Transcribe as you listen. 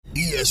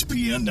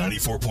ESPN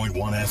 94.1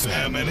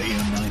 FM and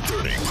AM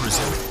 930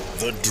 present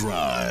The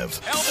Drive.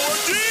 Elmore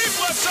deep,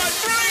 left side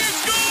three,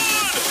 it's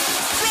good!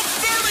 From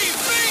 30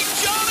 feet,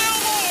 John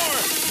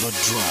Elmore! The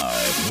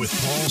Drive with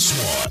Paul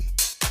Swann.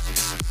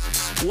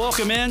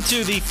 Welcome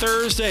into the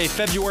Thursday,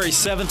 February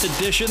 7th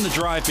edition. The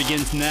Drive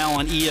begins now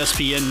on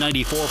ESPN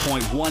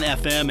 94.1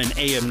 FM and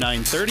AM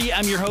 930.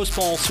 I'm your host,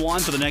 Paul Swann.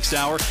 For the next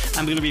hour,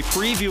 I'm going to be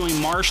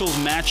previewing Marshall's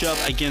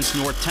matchup against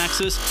North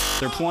Texas.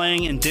 They're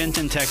playing in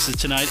Denton, Texas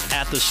tonight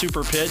at the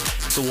Super Pit,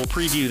 so we'll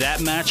preview that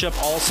matchup.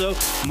 Also,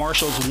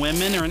 Marshall's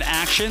women are in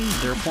action.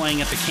 They're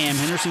playing at the Cam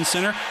Henderson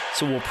Center,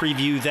 so we'll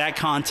preview that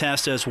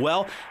contest as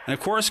well. And, of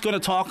course, going to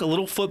talk a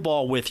little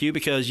football with you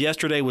because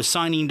yesterday was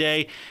signing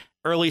day.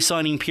 Early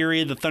signing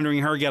period, the Thundering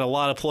Herd got a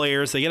lot of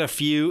players. They got a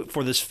few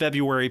for this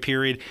February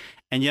period.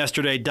 And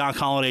yesterday, Doc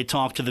Holliday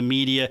talked to the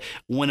media,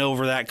 went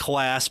over that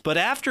class. But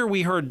after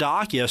we heard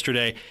Doc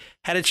yesterday,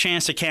 had a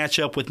chance to catch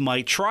up with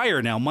Mike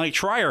Trier. Now, Mike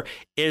Trier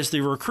is the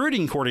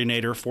recruiting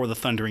coordinator for the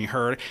Thundering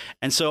Herd.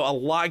 And so a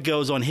lot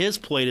goes on his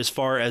plate as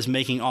far as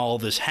making all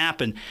of this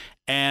happen.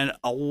 And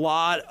a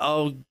lot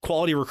of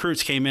quality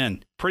recruits came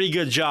in. Pretty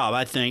good job,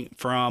 I think,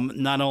 from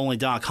not only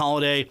Doc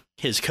Holliday,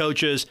 his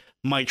coaches,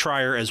 Mike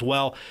Trier as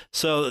well.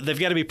 So they've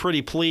got to be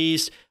pretty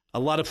pleased.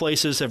 A lot of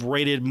places have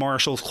rated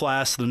Marshall's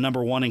class the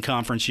number one in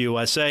Conference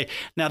USA.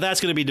 Now,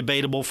 that's going to be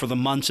debatable for the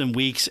months and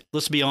weeks.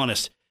 Let's be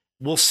honest.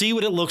 We'll see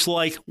what it looks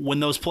like when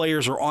those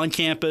players are on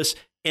campus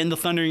in the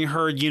Thundering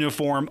Herd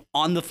uniform,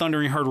 on the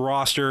Thundering Herd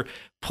roster,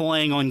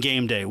 playing on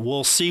game day.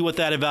 We'll see what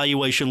that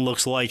evaluation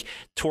looks like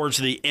towards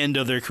the end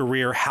of their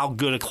career, how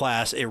good a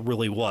class it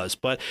really was.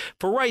 But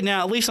for right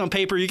now, at least on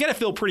paper, you got to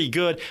feel pretty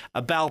good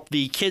about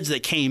the kids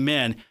that came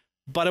in.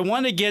 But I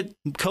wanted to get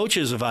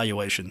Coach's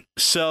evaluation.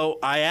 So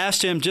I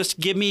asked him, just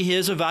give me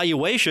his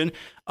evaluation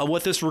of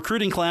what this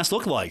recruiting class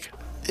looked like.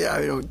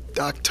 Yeah,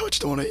 Doc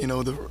touched on it.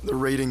 The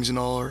ratings and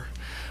all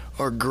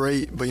are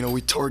great, but,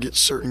 we target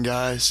certain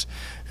guys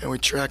and we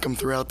track them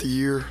throughout the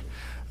year.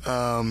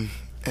 And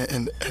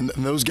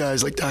those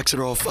guys, like Doc said,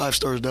 are all 5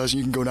 stars does.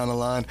 You can go down the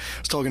line. I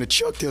was talking to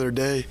Chuck the other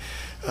day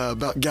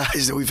about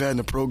guys that we've had in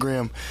the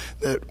program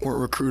that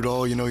weren't recruited at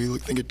all. You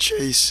think of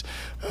Chase,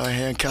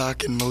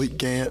 Hancock, and Malik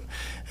Gant,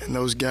 and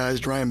those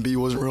guys. Ryan B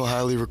wasn't real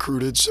highly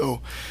recruited.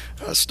 So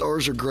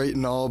stars are great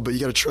and all, but you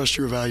got to trust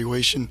your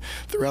evaluation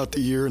throughout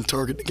the year and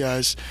target the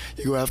guys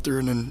you go after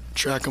and then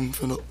track them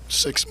for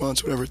 6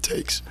 months, whatever it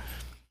takes.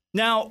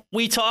 Now,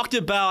 we talked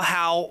about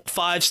how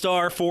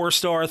 5-star,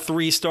 4-star,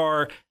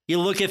 3-star, you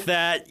look at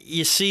that,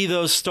 you see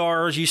those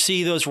stars, you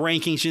see those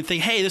rankings, you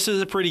think, hey, this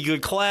is a pretty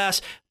good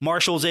class.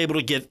 Marshall's able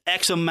to get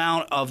X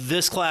amount of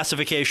this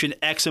classification,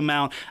 X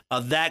amount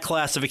of that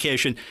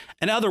classification.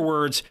 In other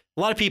words, a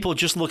lot of people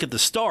just look at the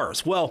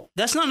stars. Well,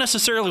 that's not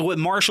necessarily what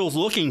Marshall's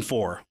looking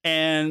for.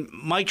 And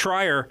Mike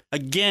Trier,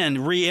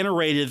 again,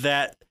 reiterated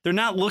that they're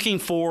not looking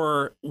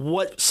for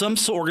what some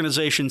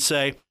organizations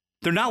say.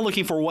 They're not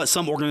looking for what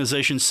some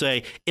organizations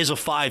say is a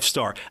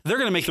 5-star. They're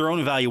going to make their own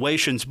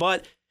evaluations,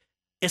 but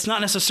it's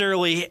not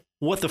necessarily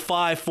what the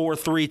 5, 4,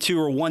 3, 2,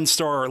 or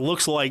 1-star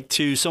looks like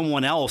to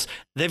someone else.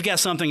 They've got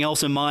something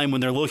else in mind when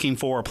they're looking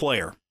for a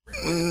player.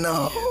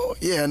 No.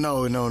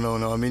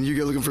 I mean, you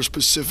get looking for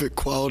specific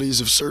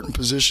qualities of certain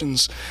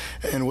positions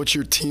and what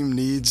your team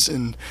needs.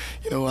 And,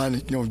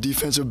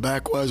 defensive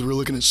back-wise, we're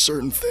looking at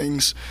certain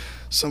things.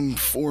 Some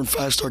 4- and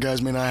 5-star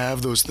guys may not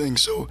have those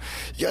things. So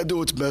you got to do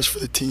what's best for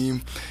the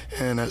team.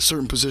 And at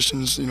certain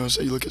positions,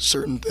 say you look at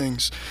certain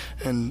things.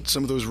 And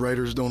some of those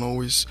writers don't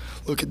always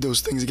look at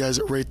those things. The guys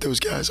that rate those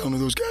guys, I don't know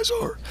who those guys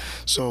are.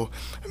 So,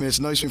 I mean,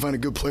 it's nice when you find a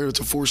good player that's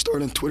a 4-star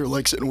and Twitter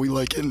likes it and we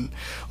like it. And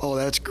all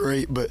that's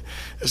great, but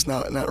it's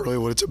not really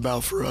what it's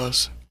about for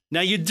us.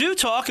 Now, you do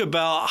talk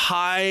about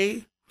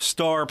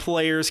high-star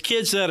players,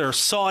 kids that are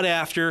sought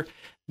after.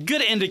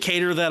 Good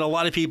indicator that a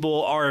lot of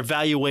people are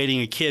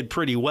evaluating a kid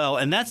pretty well,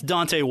 and that's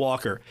Dante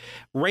Walker,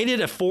 rated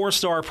a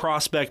 4-star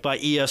prospect by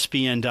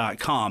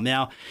ESPN.com.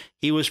 Now,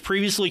 he was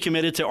previously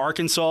committed to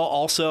Arkansas,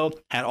 also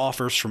had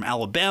offers from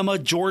Alabama,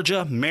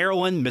 Georgia,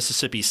 Maryland,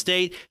 Mississippi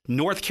State,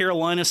 North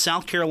Carolina,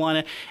 South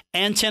Carolina,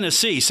 and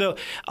Tennessee. So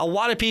a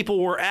lot of people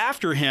were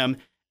after him,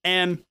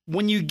 and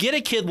when you get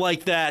a kid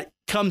like that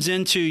comes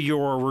into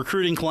your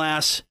recruiting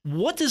class,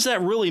 what does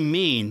that really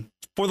mean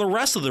for the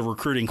rest of the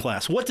recruiting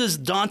class? What does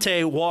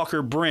Dante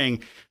Walker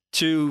bring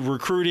to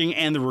recruiting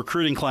and the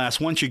recruiting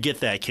class once you get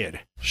that kid?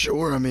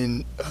 Sure. I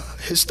mean,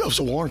 his stuff's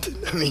warranted.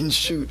 I mean,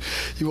 shoot,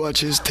 you watch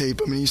his tape.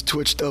 I mean, he's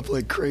twitched up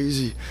like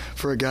crazy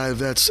for a guy of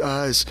that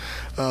size.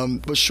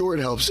 But sure,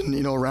 it helps. And,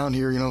 around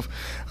here,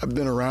 I've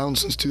been around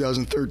since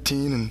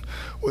 2013. And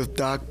with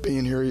Doc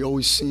being here, he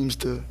always seems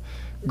to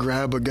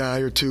grab a guy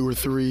or 2 or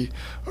 3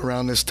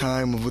 around this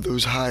time with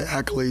those high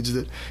accolades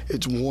that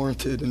it's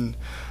warranted. And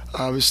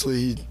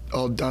obviously,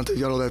 Dante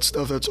got all that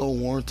stuff. That's all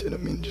warranted. I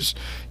mean, just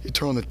you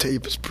turn on the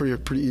tape, it's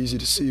pretty easy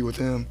to see with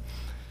him.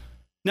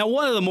 Now,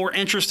 one of the more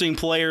interesting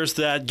players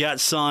that got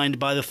signed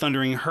by the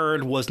Thundering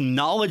Herd was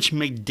Knowledge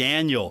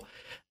McDaniel.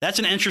 That's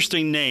an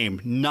interesting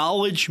name,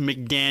 Knowledge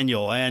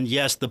McDaniel. And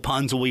yes, the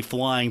puns will be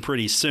flying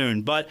pretty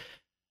soon. But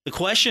The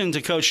question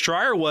to Coach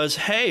Trier was,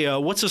 hey,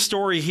 what's the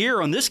story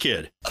here on this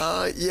kid?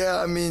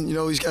 Yeah, I mean,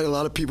 he's got a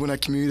lot of people in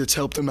that community that's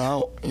helped him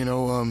out.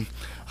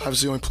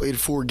 Obviously only played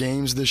 4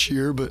 games this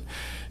year, but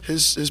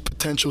his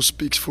potential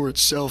speaks for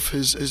itself.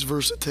 His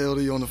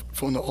versatility on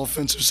the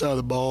offensive side of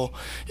the ball.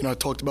 I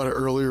talked about it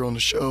earlier on the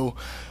show.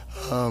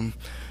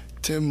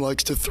 Tim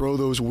likes to throw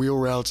those wheel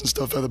routes and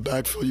stuff out of the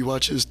backfield. You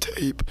watch his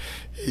tape.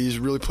 He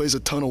really plays a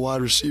ton of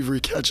wide receiver. He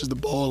catches the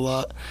ball a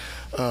lot.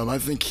 I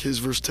think his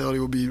versatility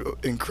will be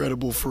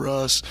incredible for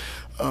us.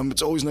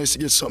 It's always nice to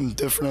get something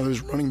different out of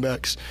those running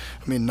backs.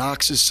 I mean,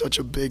 Knox is such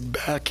a big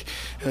back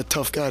and a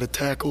tough guy to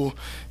tackle.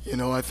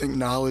 I think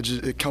knowledge,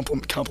 it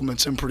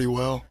complements him pretty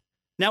well.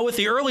 Now, with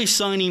the early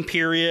signing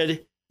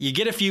period, you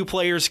get a few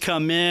players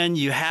come in,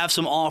 you have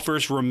some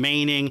offers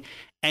remaining,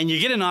 and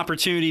you get an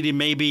opportunity to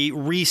maybe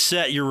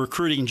reset your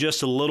recruiting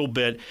just a little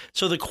bit.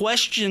 So the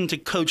question to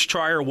Coach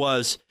Trier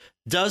was,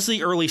 does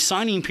the early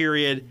signing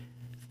period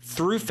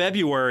through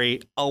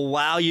February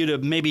allow you to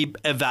maybe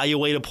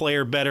evaluate a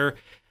player better?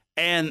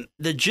 And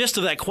the gist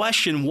of that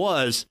question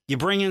was, you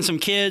bring in some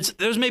kids,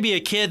 there's maybe a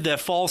kid that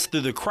falls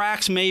through the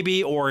cracks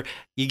maybe, or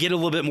you get a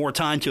little bit more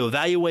time to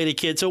evaluate a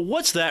kid. So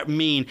what's that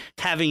mean,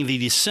 having the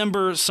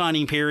December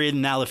signing period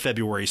and now the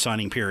February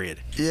signing period?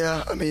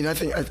 Yeah, I mean, I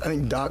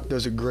think Doc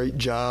does a great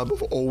job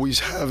of always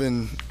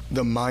having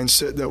the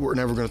mindset that we're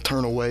never going to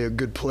turn away a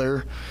good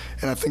player.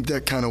 And I think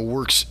that kind of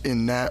works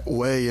in that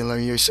way. And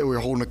like you said, we're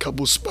holding a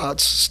couple of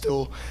spots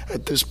still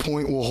at this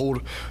point.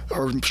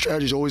 Our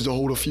strategy is always to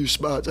hold a few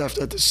spots after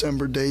that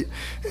December date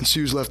and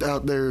see who's left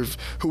out there,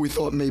 who we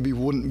thought maybe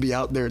wouldn't be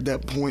out there at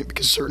that point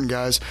because certain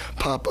guys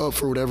pop up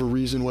for whatever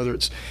reason, whether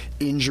it's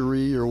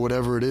injury or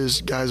whatever it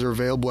is. Guys are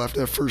available after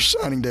that first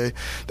signing day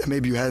that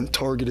maybe you hadn't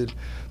targeted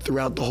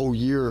throughout the whole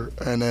year.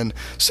 And then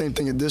same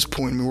thing at this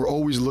point. I mean, we're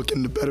always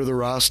looking to better the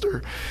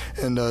roster.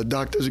 And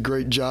Doc does a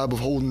great job of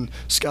holding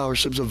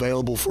scholarships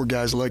available for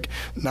guys like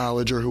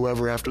Knowledge or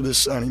whoever after this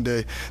signing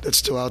day that's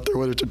still out there,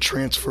 whether it's a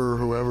transfer or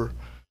whoever.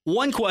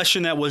 One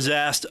question that was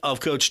asked of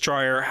Coach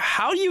Trier,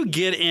 how do you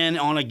get in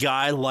on a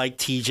guy like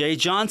TJ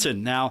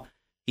Johnson? Now,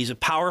 he's a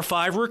Power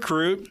 5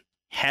 recruit,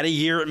 had a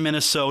year at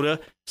Minnesota.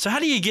 So how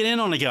do you get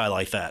in on a guy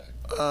like that?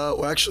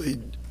 Well, actually,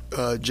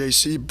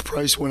 J.C.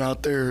 Price went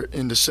out there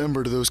in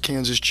December to those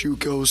Kansas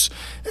JUCOs,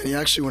 and he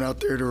actually went out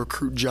there to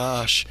recruit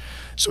Josh.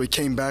 So he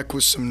came back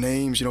with some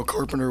names.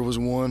 Carpenter was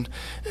one,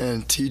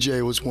 and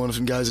TJ was one of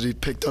some guys that he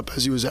picked up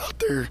as he was out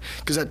there.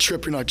 Because that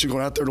trip, you're not just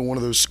going out there to one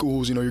of those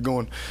schools. You're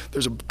going,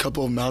 there's a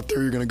couple of them out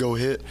there you're going to go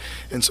hit,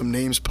 and some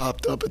names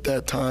popped up at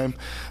that time.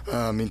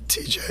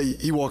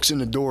 TJ, he walks in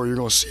the door, you're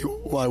going to see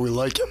why we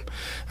like him.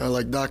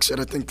 Like Doc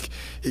said, I think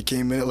he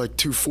came in at like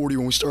 240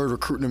 when we started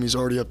recruiting him. He's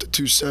already up to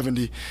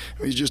 270.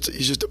 He's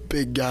just a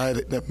big guy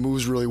that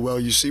moves really well.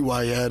 You see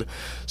why he had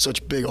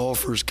such big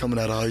offers coming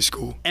out of high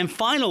school. And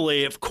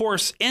finally, of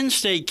course,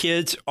 in-state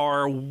kids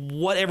are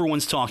what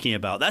everyone's talking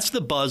about. That's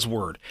the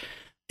buzzword.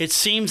 It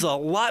seems a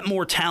lot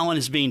more talent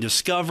is being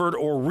discovered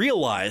or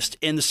realized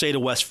in the state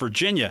of West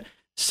Virginia.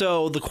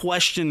 So the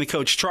question to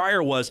Coach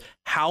Trier was,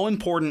 how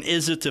important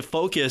is it to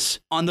focus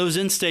on those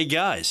in-state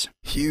guys?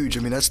 Huge.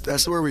 I mean,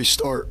 that's where we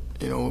start.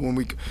 When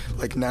we,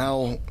 like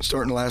now,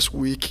 starting last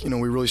week, we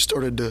really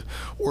started to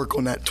work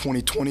on that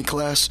 2020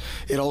 class.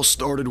 It all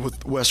started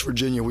with West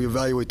Virginia. We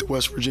evaluate the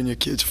West Virginia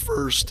kids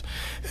first,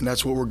 and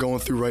that's what we're going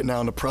through right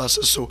now in the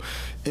process. So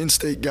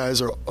in-state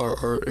guys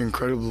are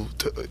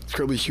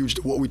incredibly huge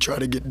to what we try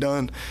to get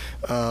done.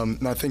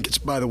 And I think it's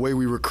by the way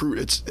we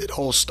recruit. It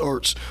all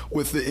starts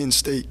with the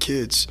in-state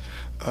kids.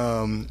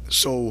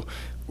 So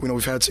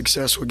we've had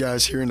success with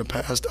guys here in the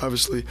past.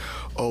 Obviously,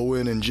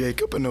 Owen and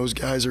Jacob and those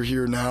guys are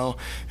here now.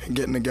 And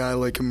getting a guy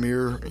like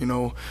Amir,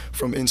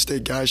 from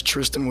in-state guys.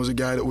 Tristan was a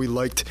guy that we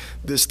liked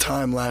this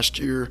time last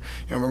year.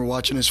 I remember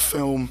watching his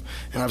film,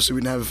 and obviously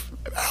we didn't have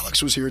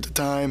Alex was here at the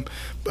time,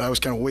 but I was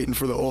kind of waiting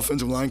for the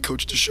offensive line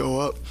coach to show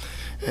up.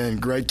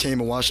 And Greg came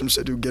and watched him,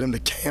 said, dude, get him to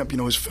camp.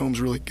 His film's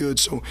really good.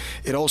 So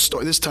it all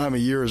starts, this time of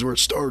year is where it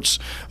starts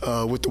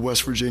with the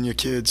West Virginia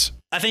kids.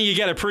 I think you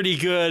got a pretty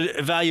good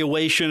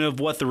evaluation of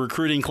what the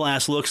recruiting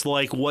class looks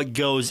like, what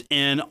goes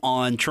in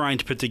on trying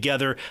to put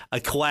together a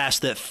class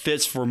that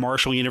fits for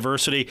Marshall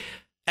University.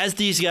 As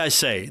these guys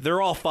say, they're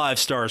all 5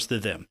 stars to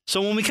them.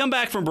 So when we come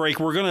back from break,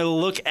 we're going to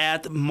look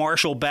at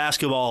Marshall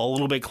basketball a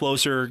little bit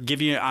closer,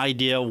 give you an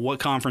idea of what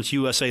Conference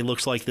USA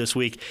looks like this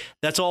week.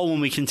 That's all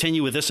when we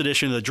continue with this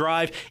edition of The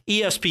Drive,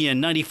 ESPN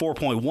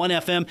 94.1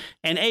 FM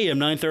and AM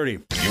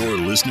 930. You're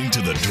listening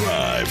to The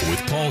Drive with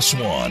Paul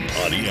Swann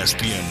on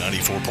ESPN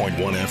 94.1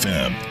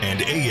 FM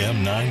and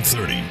AM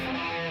 930.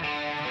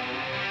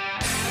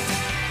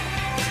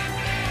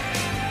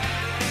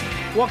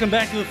 Welcome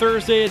back to the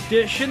Thursday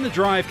edition. The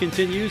Drive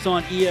continues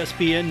on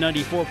ESPN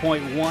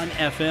 94.1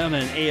 FM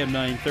and AM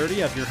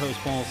 930. I'm your host,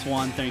 Paul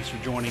Swann. Thanks for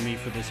joining me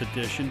for this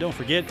edition. Don't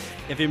forget,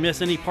 if you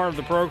miss any part of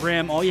the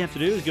program, all you have to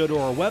do is go to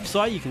our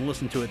website. You can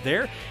listen to it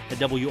there at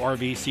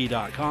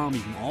WRVC.com.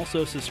 You can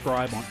also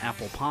subscribe on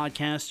Apple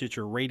Podcasts,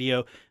 Stitcher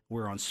Radio.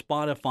 We're on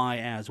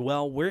Spotify as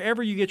well.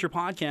 Wherever you get your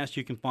podcast,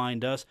 you can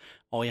find us.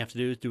 All you have to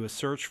do is do a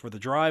search for The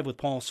Drive with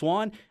Paul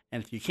Swann,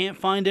 And if you can't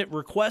find it,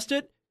 request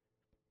it,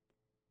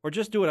 or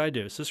just do what I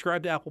do.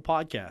 Subscribe to Apple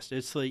Podcasts.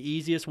 It's the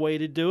easiest way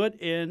to do it,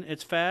 and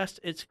it's fast,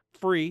 it's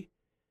free,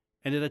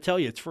 and did I tell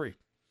you it's free?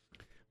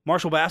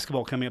 Marshall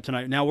basketball coming up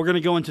tonight. Now, we're going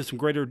to go into some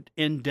greater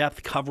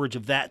in-depth coverage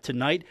of that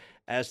tonight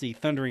as the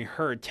Thundering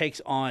Herd takes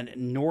on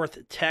North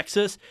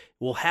Texas.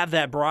 We'll have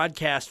that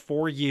broadcast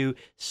for you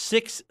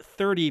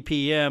 6:30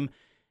 p.m.,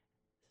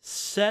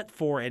 set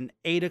for an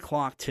 8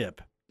 o'clock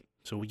tip.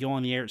 So we go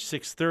on the air at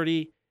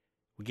 6:30.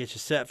 We'll get you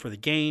set for the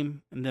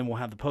game, and then we'll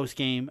have the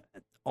post-game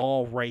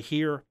all right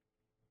here.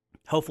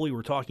 Hopefully,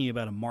 we're talking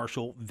about a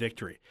Marshall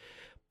victory.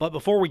 But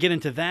before we get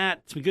into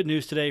that, some good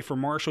news today for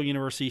Marshall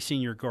University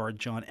senior guard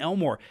John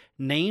Elmore,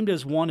 named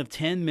as one of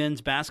 10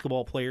 men's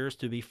basketball players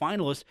to be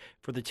finalists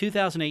for the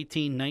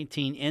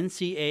 2018-19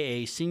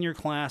 NCAA Senior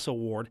Class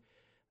Award.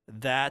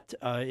 That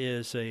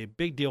is a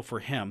big deal for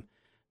him.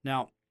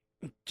 Now,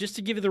 just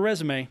to give you the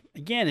resume,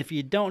 again, if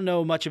you don't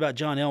know much about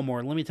John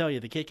Elmore, let me tell you,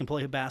 the kid can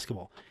play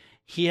basketball.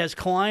 He has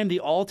climbed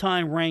the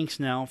all-time ranks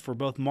now for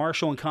both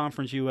Marshall and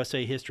Conference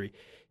USA history.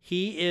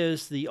 He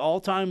is the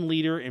all-time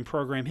leader in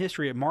program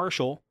history at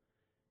Marshall,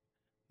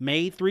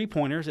 made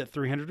three-pointers at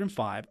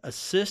 305,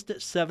 assists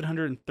at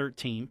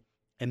 713,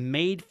 and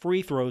made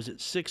free throws at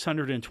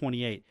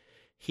 628.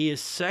 He is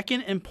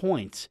second in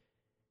points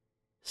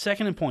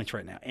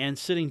right now, and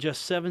sitting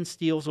just 7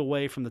 steals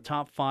away from the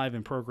top 5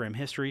 in program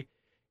history.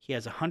 He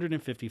has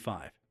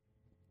 155.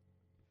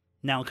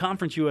 Now, in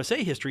Conference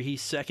USA history,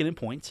 he's second in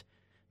points,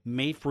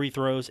 made free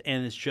throws,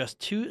 and is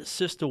just 2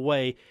 assists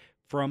away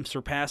from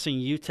surpassing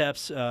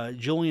UTEP's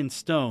Julian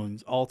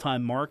Stone's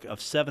all-time mark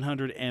of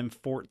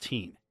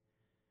 714.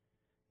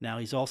 Now,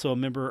 he's also a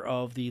member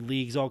of the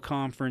league's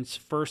all-conference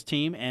first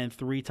team and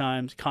 3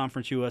 times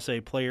Conference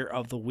USA Player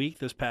of the Week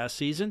this past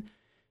season.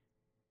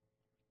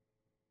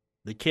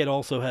 The kid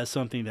also has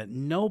something that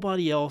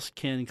nobody else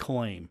can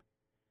claim.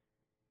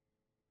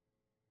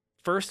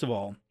 First of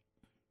all,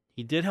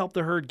 he did help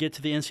the Herd get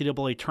to the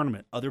NCAA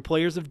tournament. Other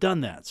players have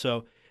done that,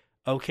 so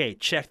okay,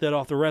 check that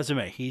off the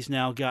resume. He's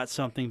now got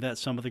something that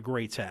some of the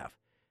greats have.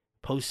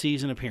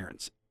 Postseason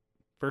appearance.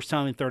 First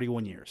time in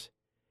 31 years.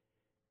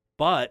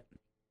 But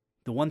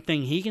the one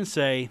thing he can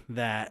say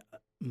that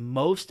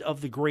most of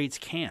the greats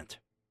can't,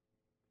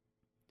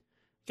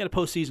 got a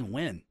postseason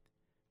win.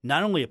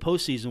 Not only a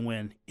postseason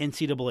win,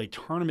 NCAA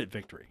tournament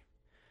victory.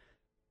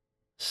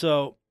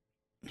 So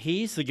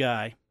he's the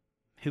guy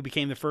who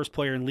became the first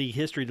player in league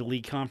history to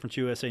lead Conference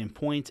USA in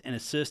points and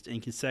assists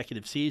in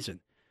consecutive season.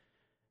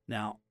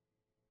 Now,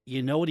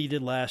 you know what he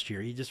did last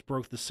year. He just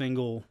broke the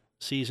single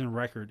season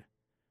record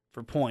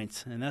for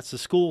points, and that's the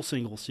school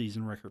single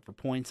season record for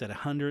points at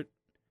 100,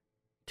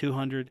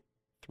 200,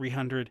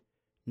 300,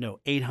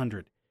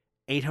 800,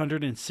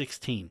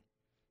 816.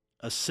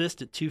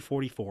 Assist at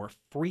 244,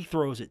 free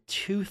throws at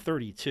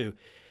 232,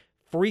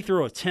 free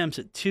throw attempts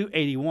at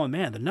 281.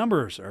 Man, the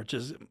numbers are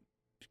just,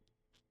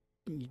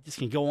 you just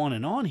can go on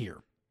and on here.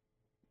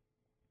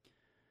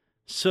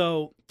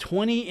 So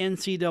 20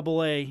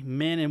 NCAA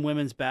men and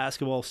women's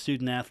basketball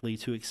student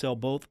athletes who excel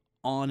both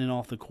on and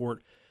off the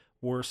court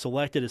were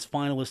selected as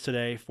finalists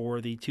today for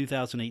the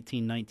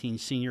 2018-19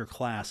 Senior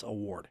Class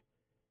Award.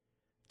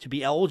 To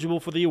be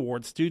eligible for the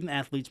award, student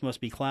athletes must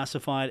be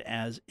classified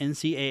as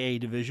NCAA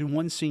Division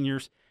I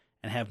seniors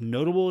and have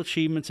notable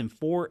achievements in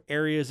 4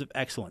 areas of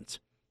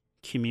excellence: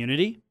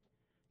 community,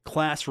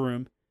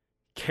 classroom,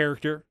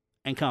 character,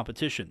 and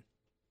competition.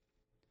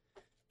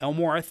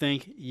 Elmore, I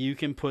think you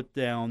can put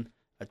down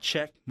a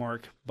check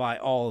mark by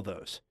all of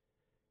those: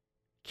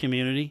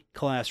 community,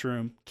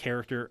 classroom,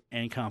 character,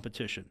 and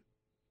competition.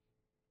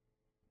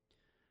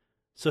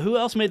 So who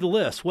else made the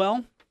list?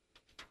 Well,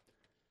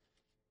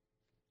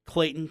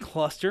 Clayton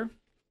Custer,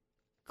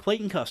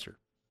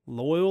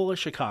 Loyola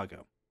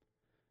Chicago.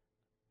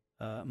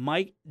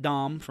 Mike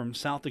Dahm from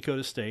South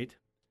Dakota State.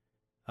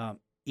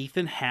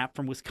 Ethan Happ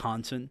from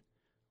Wisconsin.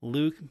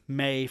 Luke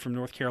May from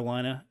North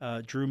Carolina.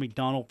 Drew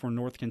McDonald from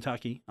Northern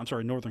Kentucky.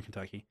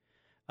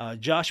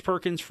 Josh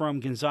Perkins from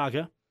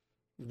Gonzaga.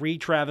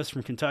 Reed Travis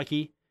from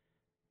Kentucky.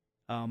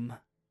 Dylan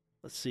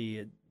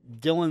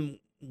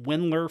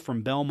Windler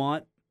from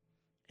Belmont.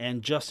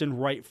 And Justin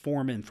Wright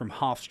Foreman from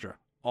Hofstra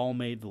all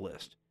made the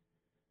list.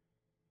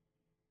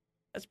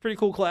 That's a pretty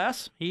cool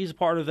class. He's a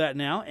part of that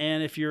now.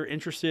 And if you're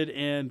interested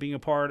in being a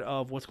part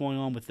of what's going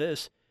on with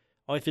this,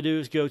 all you have to do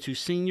is go to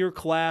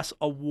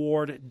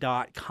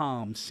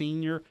seniorclassaward.com.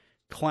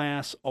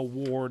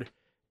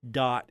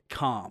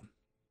 Seniorclassaward.com.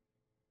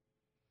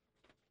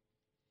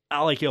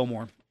 I like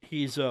Elmore.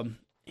 He's been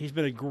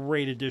a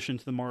great addition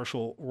to the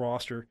Marshall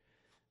roster.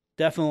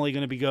 Definitely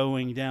going to be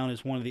going down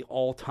as one of the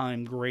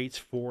all-time greats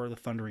for the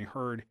Thundering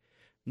Herd.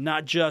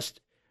 Not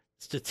just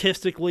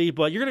statistically,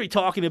 but you're going to be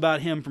talking about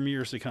him for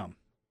years to come.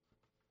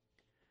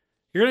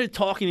 You're going to be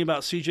talking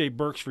about C.J.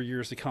 Burks for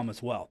years to come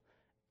as well.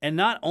 And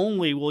not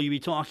only will you be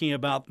talking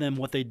about them,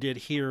 what they did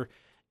here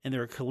in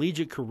their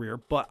collegiate career,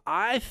 but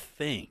I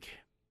think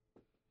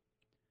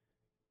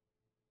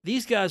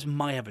these guys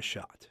might have a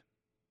shot.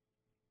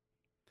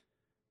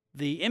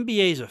 The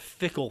NBA is a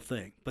fickle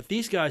thing, but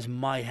these guys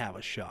might have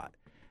a shot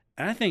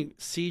And I think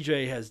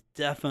CJ has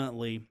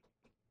definitely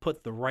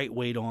put the right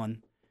weight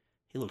on.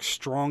 He looks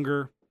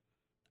stronger.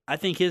 I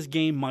think his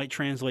game might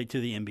translate to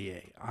the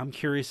NBA. I'm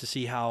curious to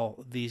see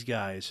how these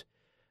guys'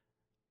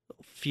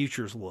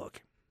 futures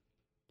look.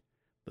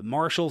 But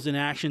Marshall's in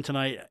action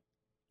tonight.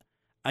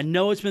 I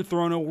know it's been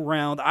thrown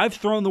around. I've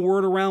thrown the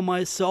word around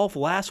myself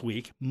last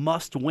week,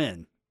 must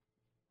win.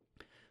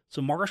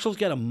 So Marshall's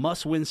got a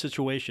must-win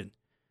situation.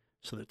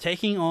 So they're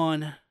taking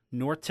on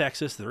North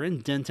Texas. They're in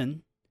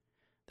Denton.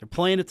 They're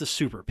playing at the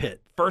Super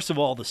Pit. First of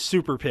all, the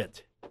Super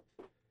Pit.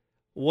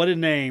 What a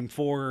name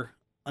for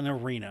an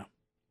arena.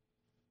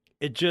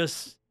 It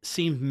just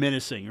seemed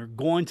menacing, or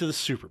going to the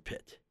Super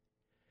Pit.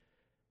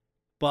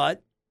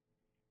 But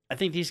I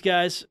think these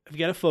guys have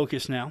got to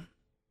focus now.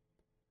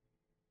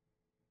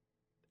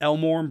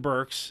 Elmore and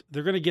Berks,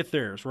 they're going to get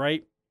theirs,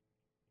 right?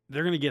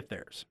 They're going to get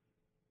theirs.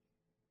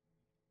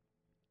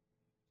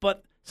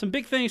 But some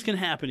big things can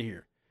happen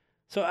here.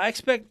 So I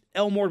expect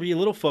Elmore to be a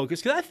little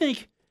focused, because I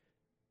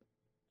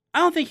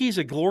don't think he's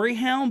a glory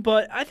hound,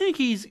 but I think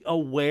he's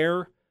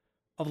aware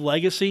of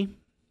legacy.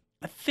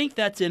 I think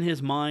that's in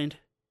his mind.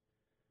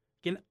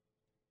 Again,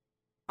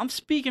 I'm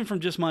speaking from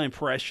just my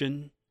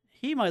impression.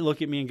 He might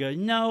look at me and go,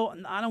 no,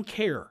 I don't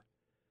care.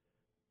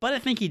 But I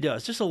think he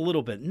does, just a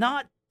little bit.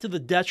 Not to the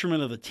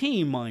detriment of the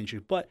team, mind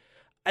you, but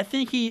I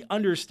think he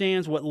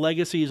understands what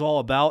legacy is all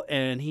about,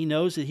 and he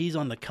knows that he's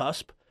on the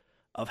cusp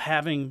of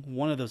having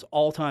one of those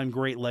all-time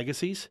great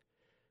legacies,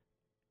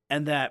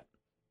 and that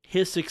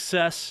his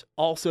success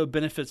also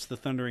benefits the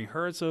Thundering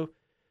Herd. So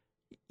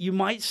you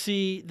might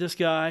see this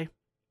guy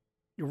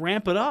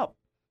ramp it up.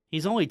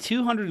 He's only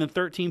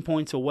 213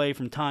 points away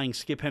from tying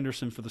Skip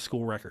Henderson for the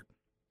school record.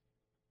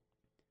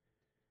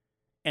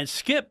 And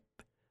Skip,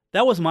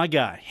 that was my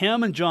guy.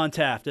 Him and John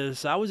Taft.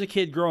 As I was a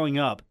kid growing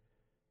up,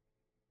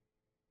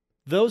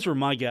 those were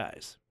my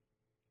guys.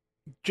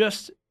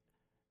 Just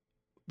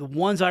the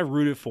ones I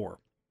rooted for.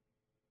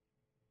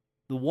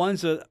 The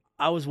ones that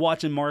I was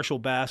watching Marshall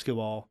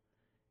basketball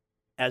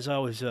as I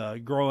was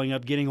growing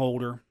up, getting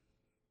older.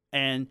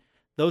 And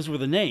those were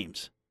the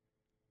names.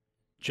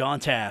 John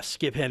Taft,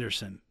 Skip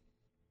Henderson.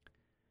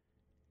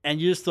 And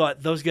you just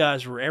thought those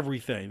guys were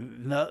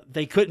everything. No,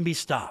 they couldn't be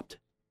stopped.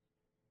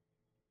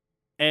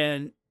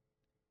 And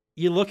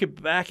you look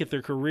back at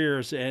their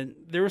careers, and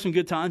there were some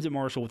good times at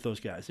Marshall with those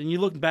guys. And you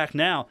look back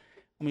now,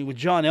 I mean, with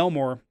John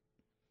Elmore,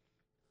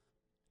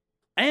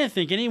 I didn't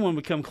think anyone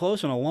would come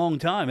close in a long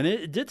time. And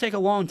it did take a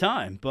long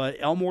time. But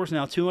Elmore's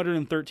now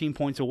 213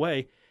 points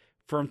away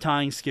from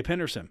tying Skip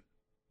Henderson.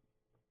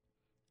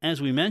 As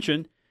we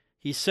mentioned,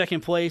 he's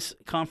second place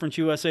Conference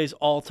USA's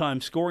all-time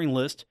scoring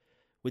list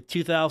with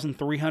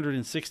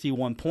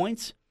 2,361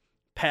 points,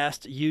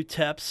 past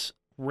UTEP's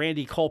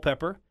Randy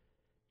Culpepper.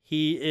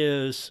 He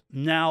is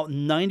now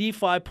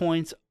 95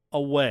 points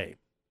away.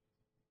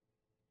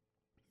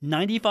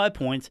 95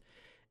 points,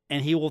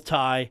 and he will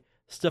tie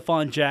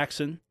Stephon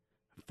Jackson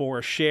for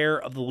a share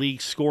of the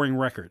league's scoring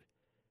record.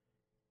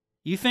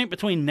 You think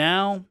between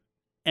now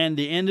and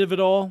the end of it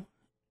all,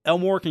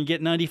 Elmore can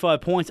get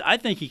 95 points? I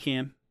think he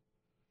can.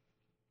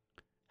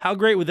 How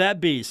great would that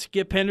be?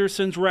 Skip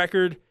Henderson's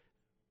record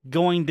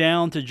going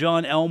down to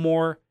John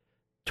Elmore,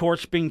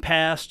 torch being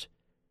passed,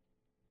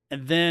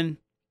 and then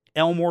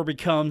Elmore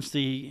becomes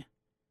the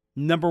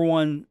number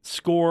one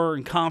scorer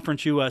in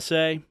Conference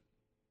USA.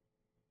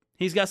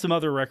 He's got some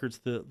other records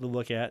to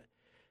look at.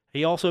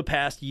 He also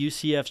passed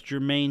UCF's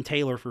Jermaine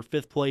Taylor for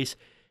fifth place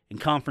in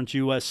Conference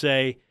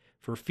USA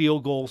for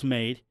field goals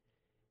made.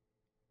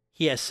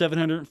 He has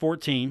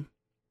 714.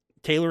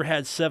 Taylor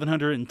had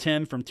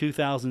 710 from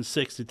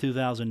 2006 to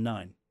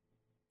 2009.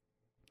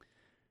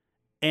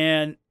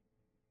 And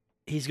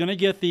he's going to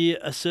get the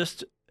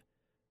assist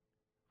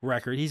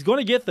record. He's going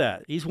to get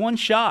that. He's one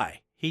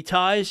shy. He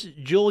ties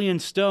Julian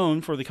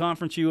Stone for the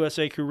Conference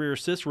USA career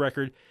assist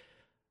record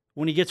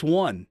when he gets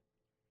one.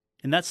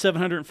 And that's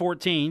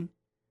 714.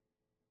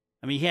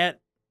 I mean, he had,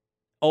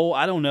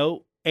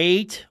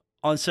 8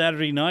 on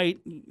Saturday night.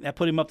 That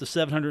put him up to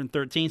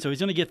 713, so he's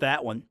going to get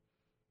that one.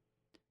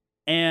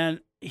 And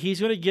he's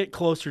going to get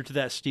closer to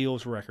that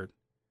steals record.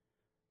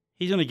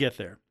 He's going to get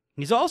there.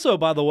 He's also,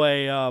 by the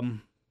way, I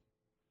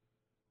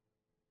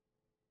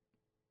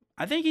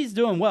think he's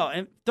doing well.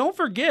 And don't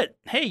forget,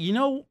 hey,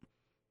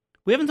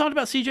 we haven't talked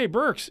about CJ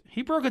Burks.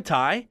 He broke a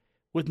tie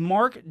with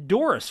Mark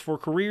Doris for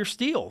career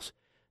steals.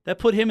 That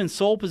put him in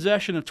sole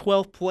possession of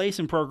 12th place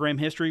in program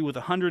history with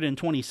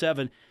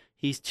 127.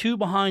 He's 2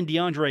 behind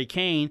DeAndre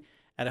Kane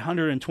at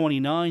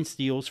 129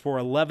 steals for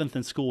 11th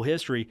in school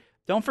history.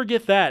 Don't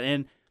forget that.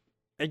 And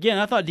again,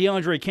 I thought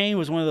DeAndre Kane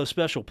was one of those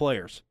special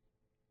players.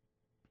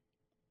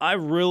 I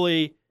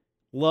really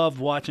loved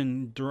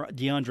watching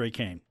DeAndre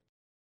Kane.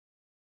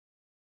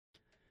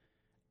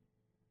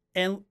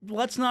 And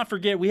let's not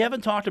forget, we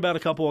haven't talked about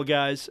a couple of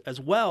guys as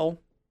well.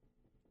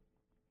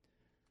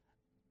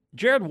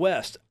 Jared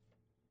West.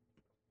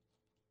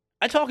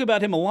 I talk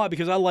about him a lot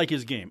because I like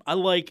his game. I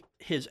like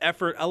his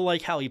effort. I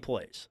like how he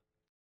plays.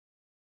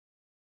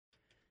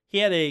 He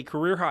had a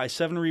career-high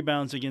 7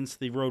 rebounds against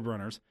the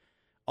Roadrunners.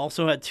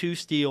 Also had 2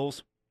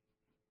 steals.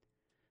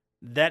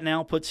 That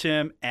now puts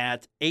him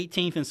at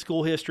 18th in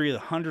school history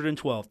with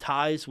 112,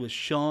 ties with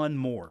Sean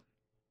Moore.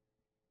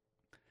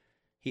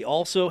 He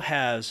also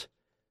has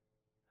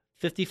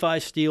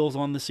 55 steals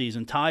on the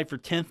season, tied for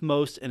 10th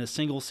most in a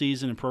single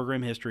season in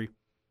program history.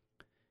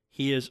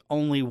 He is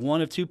only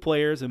one of two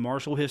players in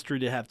Marshall history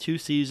to have 2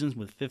 seasons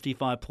with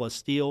 55-plus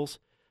steals.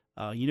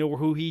 You know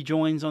who he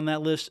joins on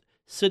that list?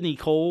 Sidney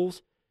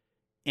Coles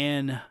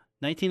in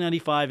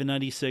 1995 and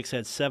 96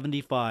 had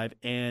 75,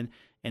 and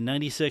in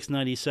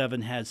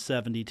 96-97 had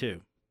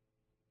 72.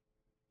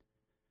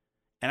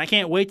 And I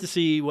can't wait to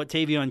see what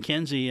Tavion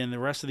Kinsey and the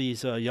rest of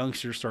these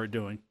youngsters start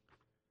doing.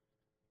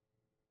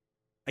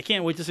 I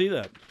can't wait to see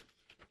that.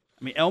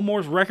 I mean,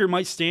 Elmore's record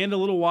might stand a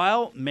little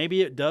while.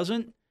 Maybe it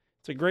doesn't.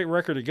 It's a great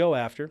record to go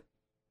after.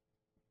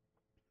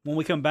 When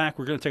we come back,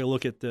 we're going to take a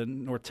look at the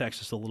North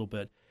Texas a little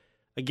bit.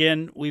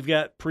 Again, we've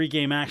got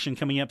pregame action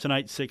coming up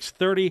tonight,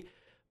 6:30,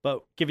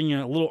 but giving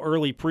you a little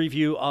early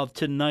preview of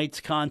tonight's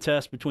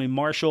contest between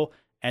Marshall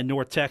and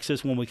North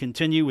Texas when we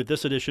continue with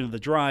this edition of The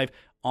Drive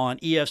on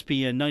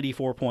ESPN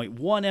 94.1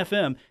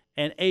 FM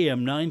and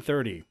AM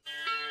 930.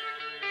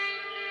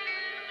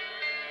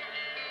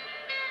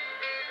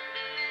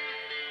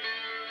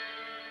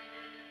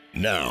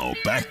 Now,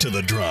 back to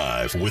The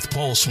Drive with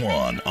Paul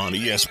Swann on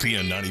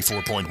ESPN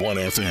 94.1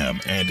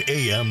 FM and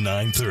AM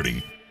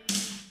 930.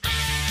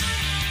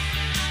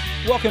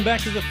 Welcome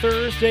back to the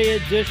Thursday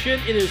edition.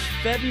 It is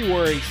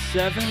February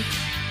 7th.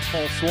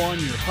 Paul Swann,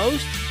 your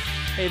host.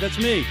 Hey, that's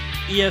me,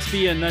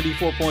 ESPN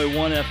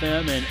 94.1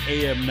 FM and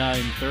AM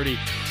 930.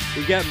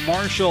 We've got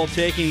Marshall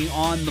taking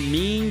on the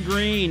Mean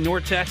Green,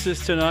 North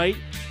Texas tonight.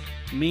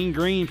 Mean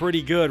Green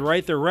pretty good,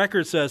 right? Their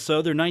record says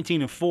so. They're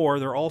 19-4.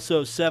 They're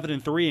also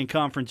 7-3 in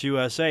Conference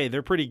USA.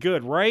 They're pretty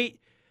good, right?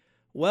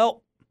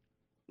 Well,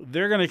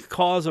 they're going to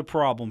cause a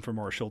problem for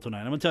Marshall tonight.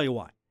 I'm going to tell you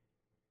why.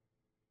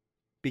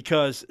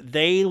 Because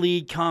they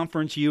lead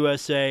Conference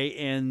USA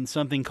in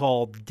something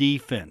called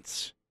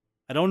defense.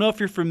 I don't know if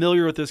you're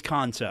familiar with this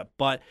concept,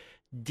 but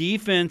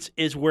defense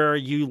is where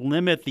you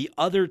limit the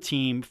other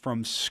team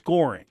from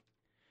scoring.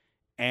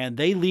 And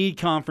they lead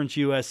Conference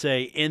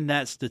USA in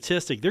that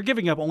statistic. They're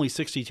giving up only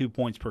 62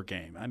 points per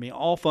game. I mean,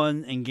 all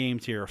fun and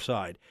games here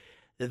aside.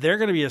 They're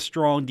going to be a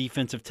strong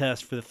defensive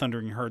test for the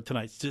Thundering Herd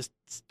tonight,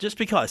 just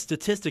because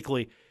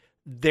statistically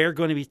they're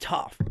going to be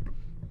tough.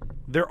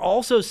 They're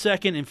also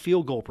second in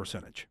field goal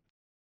percentage.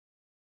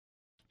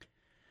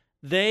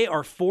 They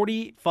are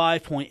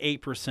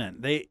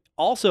 45.8%. They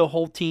also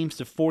hold teams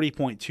to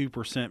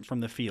 40.2% from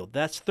the field.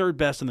 That's third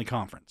best in the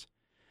conference.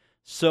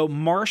 So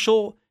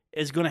Marshall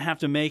is going to have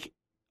to make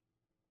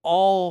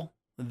all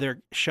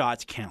their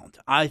shots count,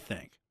 I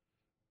think.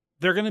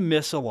 They're going to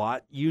miss a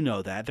lot. You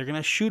know that. They're going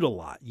to shoot a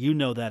lot. You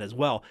know that as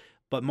well.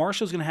 But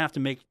Marshall's going to have to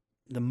make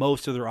the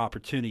most of their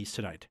opportunities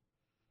tonight.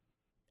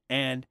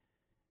 And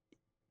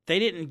they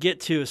didn't get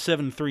to a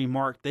 7-3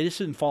 mark. They just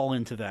didn't fall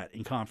into that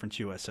in Conference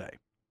USA.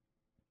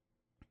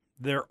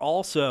 They're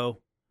also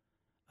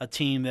a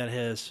team that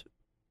has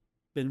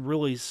been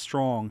really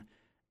strong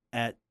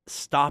at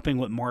stopping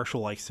what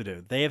Marshall likes to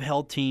do. They have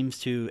held teams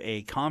to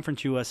a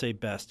Conference USA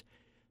best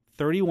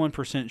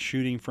 31%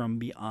 shooting from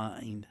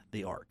behind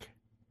the arc.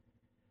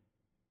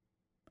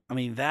 I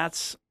mean,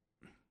 that's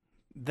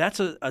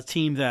a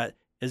team that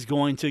is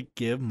going to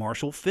give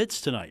Marshall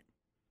fits tonight.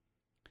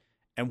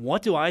 And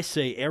what do I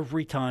say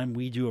every time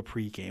we do a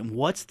pregame?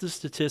 What's the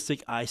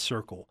statistic I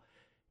circle?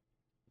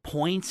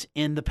 Points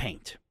in the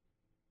paint.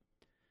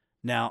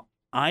 Now,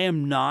 I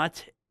am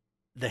not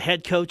the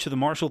head coach of the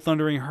Marshall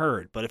Thundering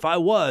Herd, but if I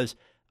was,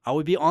 I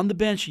would be on the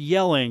bench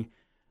yelling,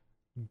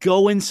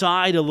 go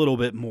inside a little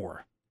bit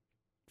more.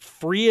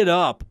 Free it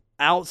up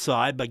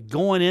outside, but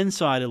going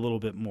inside a little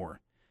bit more.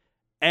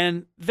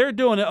 And they're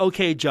doing an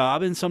okay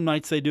job, and some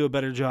nights they do a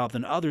better job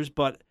than others,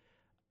 but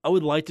I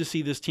would like to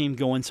see this team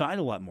go inside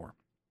a lot more.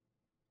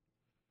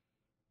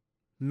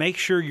 Make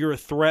sure you're a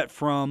threat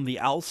from the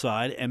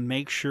outside and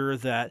make sure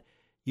that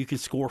you can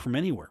score from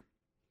anywhere.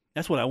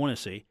 That's what I want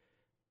to see.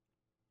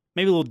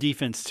 Maybe a little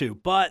defense too,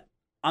 but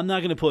I'm not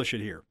going to push it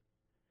here.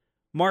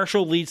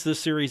 Marshall leads this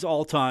series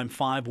all-time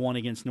 5-1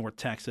 against North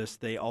Texas.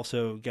 They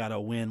also got a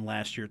win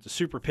last year at the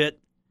Super Pit.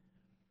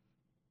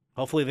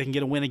 Hopefully they can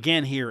get a win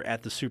again here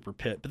at the Super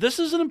Pit. But this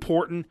is an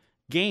important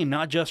game,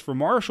 not just for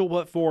Marshall,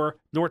 but for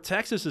North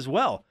Texas as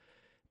well,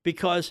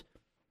 because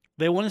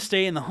they want to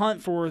stay in the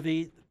hunt for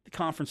the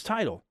conference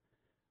title.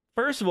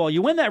 First of all,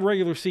 you win that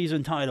regular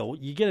season title,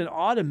 you get an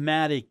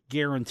automatic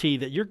guarantee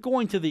that you're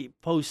going to the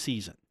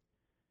postseason.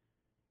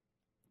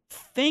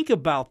 Think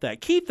about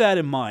that. Keep that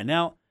in mind.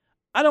 Now,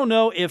 I don't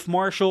know if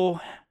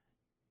Marshall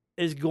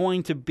is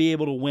going to be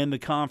able to win the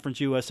Conference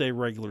USA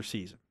regular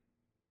season.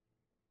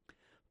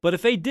 But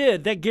if they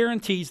did, that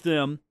guarantees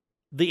them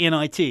the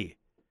NIT.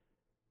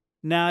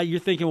 Now, you're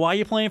thinking, why are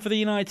you playing for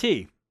the NIT?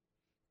 You're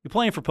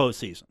playing for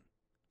postseason.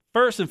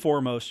 First and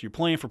foremost, you're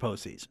playing for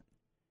postseason.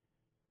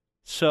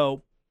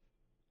 So,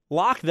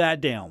 lock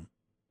that down.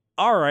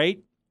 All right,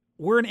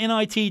 we're an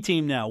NIT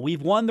team now.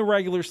 We've won the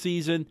regular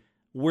season.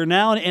 we're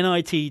now an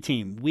NIT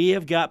team. We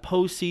have got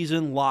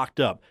postseason locked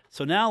up.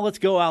 So now let's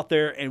go out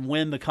there and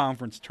win the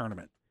conference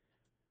tournament.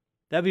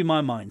 That'd be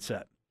my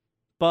mindset.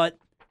 But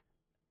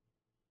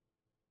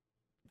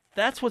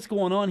that's what's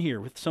going on here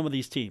with some of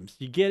these teams.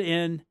 You get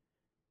in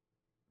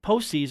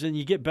postseason,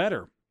 you get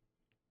better.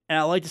 And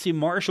I'd like to see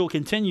Marshall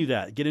continue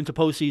that, get into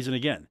postseason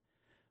again.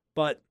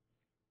 But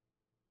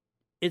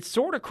it's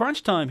sort of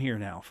crunch time here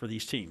now for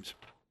these teams.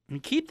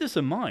 And keep this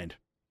in mind.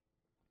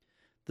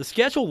 The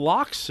schedule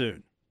locks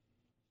soon.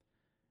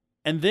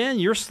 And then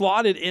you're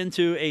slotted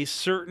into a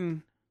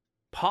certain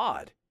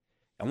pod.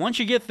 And once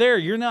you get there,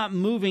 you're not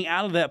moving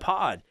out of that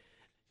pod.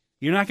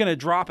 You're not going to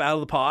drop out of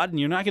the pod, and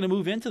you're not going to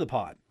move into the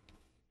pod.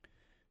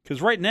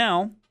 Because right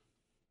now,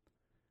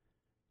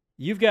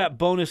 you've got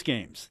bonus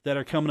games that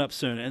are coming up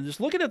soon. And just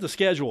looking at the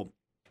schedule,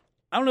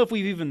 I don't know if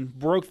we've even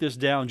broke this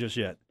down just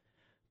yet.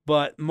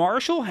 But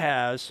Marshall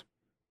has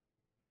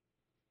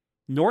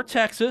North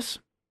Texas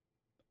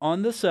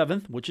on the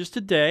 7th, which is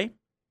today.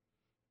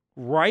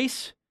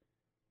 Rice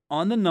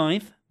on the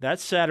 9th,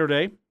 that's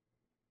Saturday.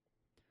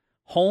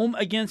 Home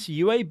against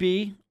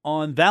UAB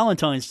on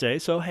Valentine's Day.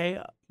 So, hey,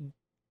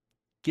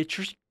 get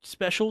your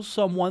special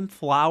someone,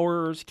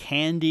 flowers,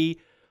 candy,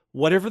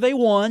 whatever they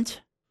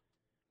want.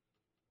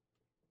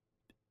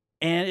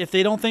 And if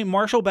they don't think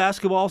Marshall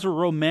basketball is a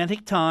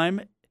romantic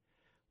time,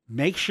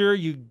 make sure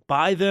you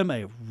buy them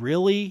a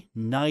really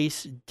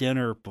nice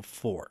dinner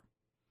before.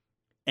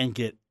 And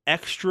get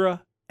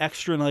extra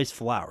nice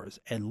flowers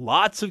and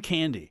lots of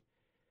candy.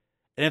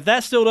 And if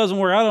that still doesn't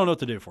work, I don't know what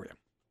to do for you.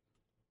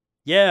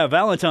 Yeah,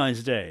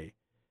 Valentine's Day.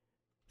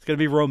 It's going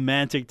to be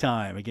romantic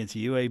time against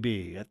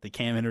UAB at the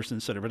Cam Henderson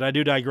Center. But I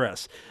do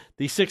digress.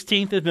 The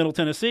 16th is Middle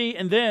Tennessee,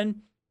 and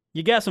then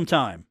you got some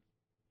time.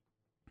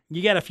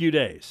 You got a few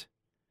days.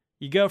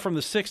 You go from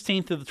the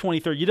 16th to the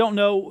 23rd. You don't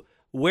know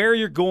where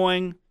you're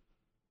going,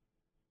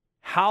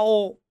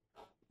 how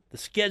the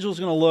schedule is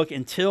going to look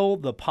until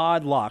the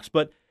pod locks.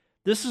 But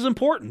this is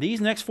important.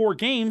 These next 4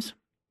 games,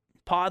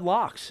 pod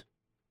locks.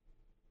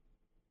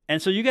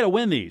 And so you got to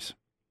win these.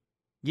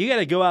 You got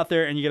to go out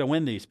there and you got to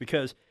win these,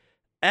 because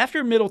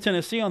after Middle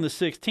Tennessee on the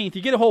 16th,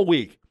 you get a whole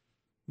week.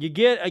 You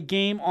get a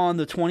game on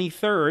the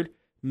 23rd,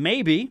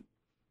 maybe.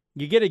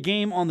 You get a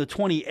game on the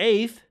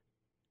 28th.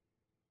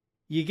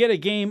 You get a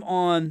game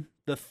on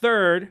the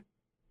 3rd.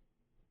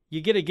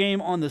 You get a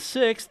game on the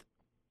 6th.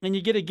 And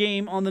you get a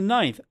game on the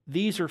 9th.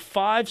 These are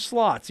 5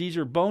 slots. These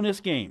are bonus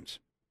games.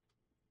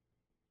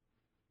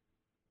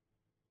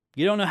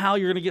 You don't know how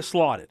you're going to get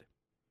slotted.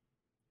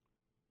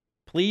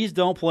 Please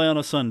don't play on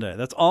a Sunday.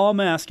 That's all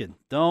I'm asking.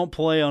 Don't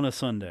play on a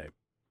Sunday.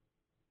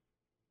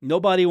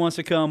 Nobody wants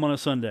to come on a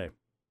Sunday.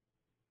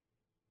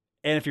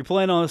 And if you're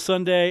playing on a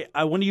Sunday,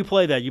 when do you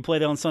play that? You play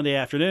that on Sunday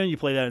afternoon? You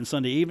play that on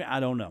Sunday evening? I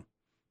don't know.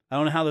 I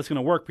don't know how that's going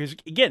to work because,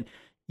 again,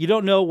 you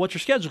don't know what your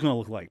schedule's going to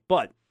look like.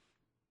 But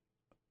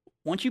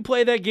once you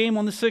play that game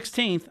on the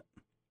 16th,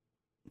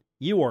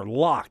 you are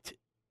locked.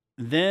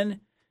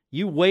 Then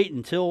you wait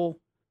until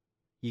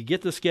you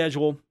get the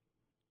schedule.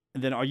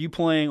 And then are you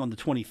playing on the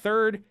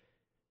 23rd?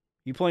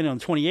 You playing on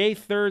the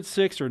 28th, 3rd,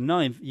 6th, or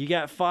 9th? You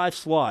got 5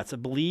 slots. I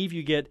believe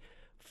you get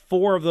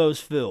 4 of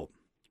those filled.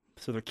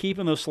 So they're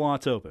keeping those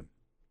slots open.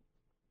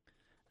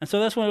 And so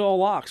that's when it all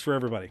locks for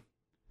everybody.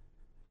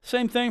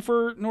 Same thing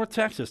for North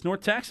Texas.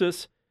 North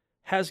Texas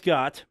has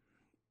got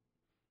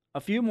a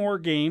few more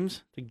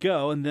games to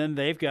go, and then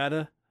they've got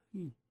to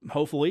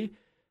hopefully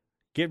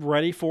get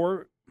ready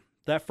for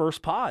that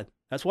first pod.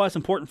 That's why it's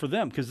important for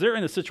them, because they're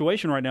in a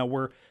situation right now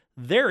where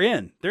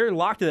they're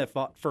locked to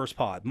that first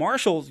pod.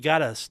 Marshall's got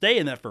to stay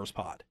in that first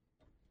pod.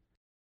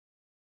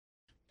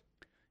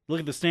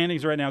 Look at the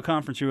standings right now,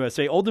 Conference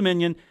USA. Old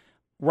Dominion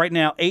right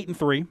now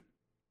 8-3.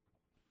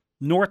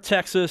 North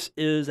Texas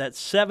is at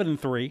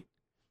 7-3,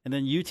 and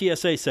then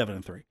UTSA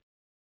 7-3.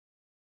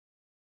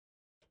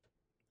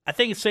 I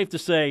think it's safe to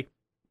say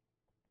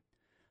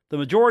the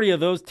majority of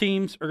those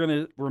teams are going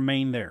to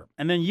remain there.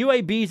 And then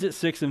UAB's at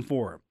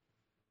 6-4.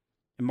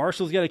 And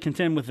Marshall's got to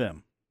contend with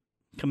them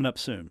coming up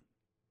soon.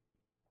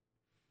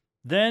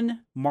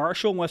 Then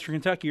Marshall and Western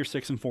Kentucky are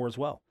 6-4 as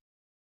well.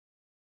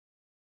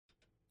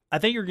 I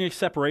think you're going to get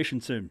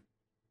separation soon.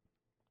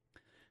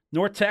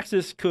 North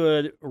Texas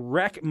could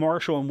wreck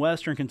Marshall and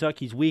Western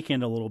Kentucky's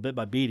weekend a little bit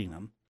by beating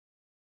them.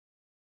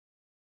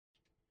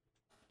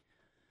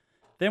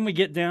 Then we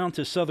get down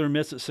to Southern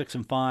Miss at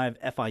 6-5,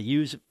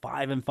 FIU's at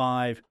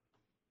 5-5,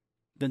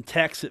 then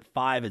Tech's at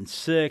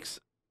 5-6,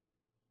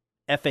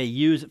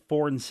 FAU's at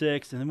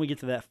 4-6, and then we get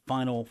to that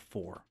final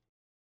 4.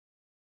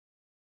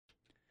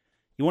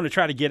 You want to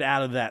try to get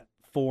out of that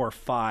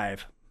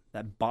 4-5,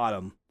 that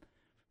bottom.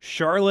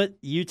 Charlotte,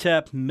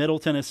 UTEP, Middle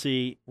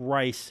Tennessee,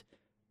 Rice,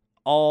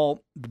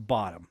 all the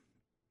bottom.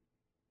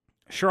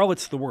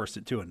 Charlotte's the worst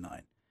at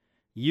 2-9.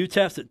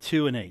 UTEP's at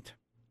 2-8.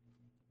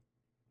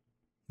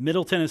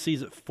 Middle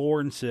Tennessee's at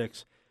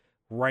 4-6.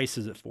 Rice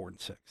is at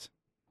 4-6.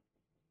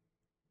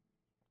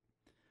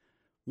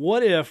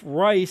 What if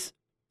Rice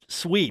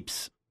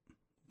sweeps?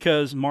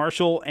 Because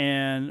Marshall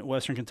and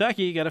Western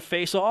Kentucky got to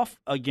face off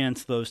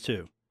against those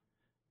two.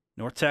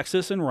 North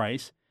Texas and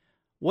Rice.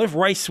 What if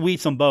Rice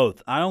sweeps them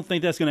both? I don't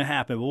think that's going to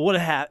happen.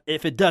 But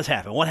if it does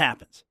happen, what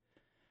happens?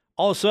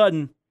 All of a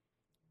sudden,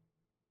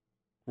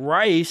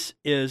 Rice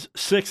is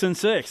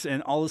 6-6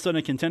 and all of a sudden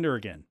a contender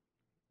again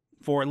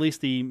for at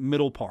least the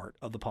middle part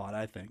of the pod,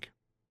 I think.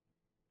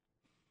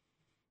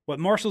 What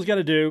Marshall's got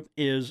to do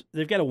is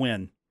they've got to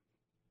win.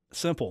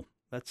 Simple.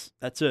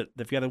 That's it.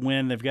 They've got to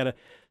win. They've got to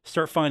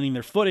start finding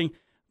their footing.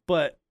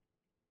 But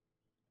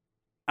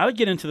I would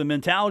get into the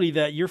mentality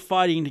that you're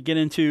fighting to get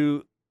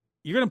into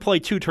 – you're going to play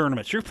 2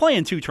 tournaments. You're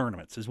playing 2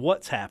 tournaments is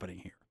what's happening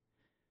here.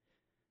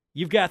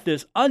 You've got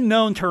this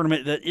unknown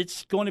tournament that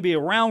it's going to be a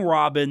round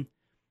robin.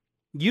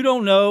 You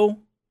don't know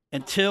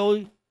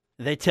until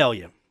they tell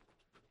you.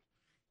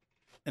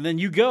 And then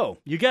you go.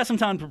 You got some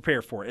time to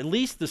prepare for it. At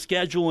least the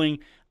scheduling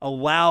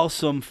allows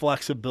some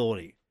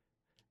flexibility.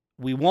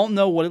 We won't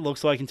know what it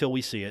looks like until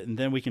we see it, and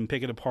then we can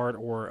pick it apart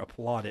or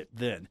applaud it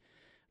then.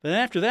 Then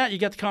after that, you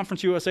got the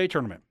Conference USA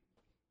tournament.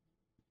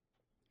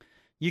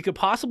 You could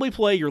possibly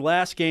play your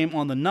last game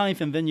on the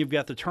 9th, and then you've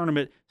got the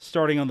tournament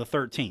starting on the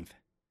 13th.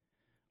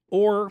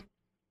 Or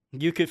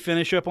you could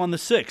finish up on the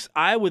 6th.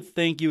 I would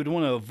think you would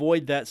want to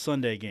avoid that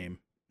Sunday game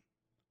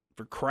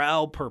for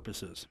crowd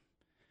purposes.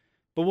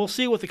 But we'll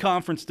see what the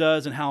conference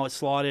does and how it's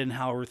slotted and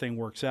how everything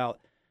works out.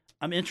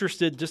 I'm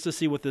interested just to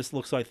see what this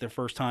looks like the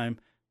first time.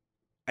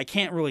 I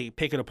can't really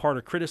pick it apart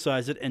or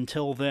criticize it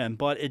until then,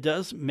 but it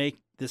does make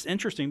this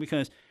interesting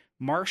because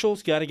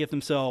Marshall's got to get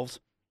themselves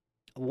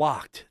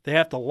locked. They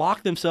have to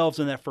lock themselves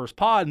in that first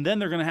pod, and then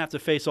they're going to have to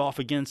face off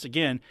against,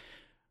 again,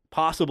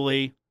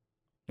 possibly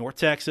North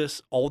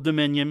Texas, Old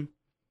Dominion,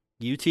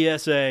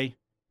 UTSA,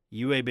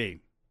 UAB.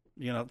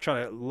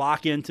 Try to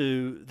lock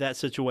into that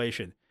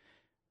situation.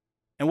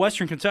 And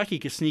Western Kentucky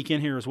could sneak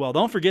in here as well.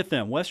 Don't forget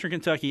them. Western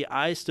Kentucky,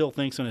 I still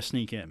think, is going to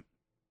sneak in.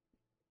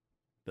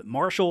 But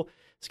Marshall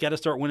has got to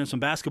start winning some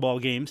basketball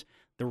games.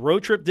 The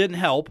road trip didn't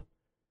help.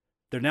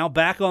 They're now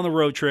back on the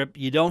road trip.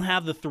 You don't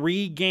have the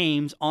 3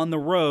 games on the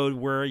road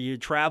where you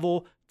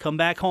travel, come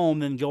back home,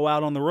 then go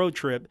out on the road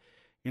trip.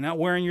 You're not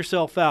wearing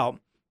yourself out.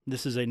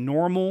 This is a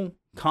normal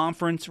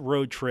conference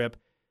road trip.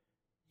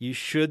 You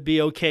should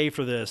be okay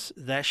for this.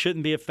 That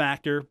shouldn't be a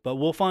factor, but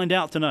we'll find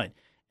out tonight.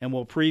 And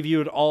we'll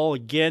preview it all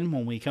again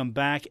when we come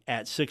back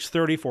at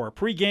 6:30 for our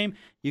pregame.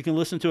 You can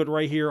listen to it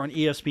right here on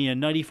ESPN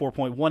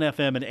 94.1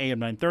 FM and AM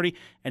 930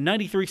 and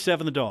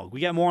 93.7 The Dog. We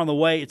got more on the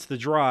way. It's The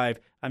Drive.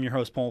 I'm your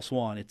host, Paul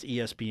Swan. It's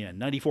ESPN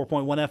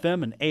 94.1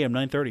 FM and AM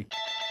 930.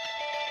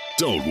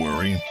 Don't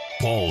worry.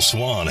 Paul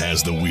Swan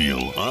has the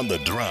wheel on The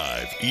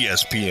Drive.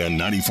 ESPN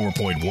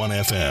 94.1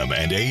 FM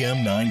and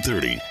AM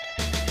 930.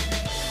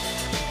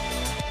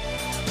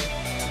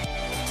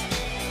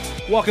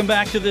 Welcome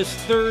back to this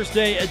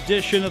Thursday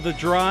edition of The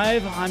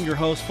Drive. I'm your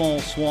host,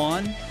 Paul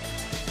Swan.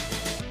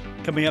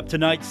 Coming up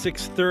tonight,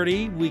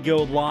 6:30, we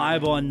go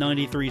live on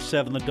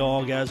 93.7 The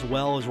Dog as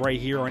well as right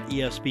here on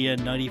ESPN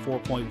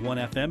 94.1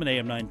 FM and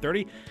AM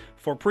 930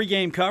 for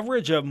pregame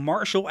coverage of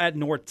Marshall at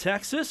North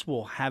Texas.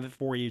 We'll have it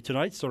for you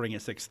tonight starting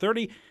at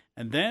 6:30,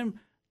 and then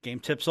game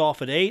tips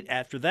off at 8.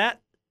 After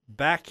that,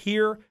 back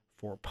here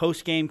for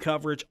postgame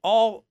coverage,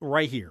 all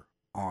right here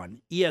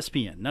on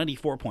ESPN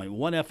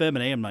 94.1 FM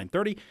and AM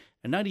 930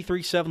 and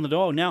 93.7 The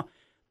Dog. Now,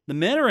 the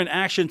men are in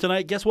action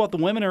tonight. Guess what? The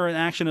women are in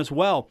action as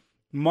well.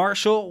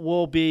 Marshall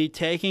will be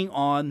taking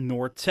on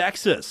North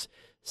Texas.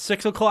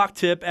 6 o'clock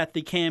tip at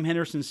the Cam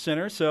Henderson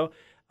Center. So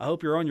I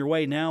hope you're on your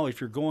way now. If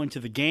you're going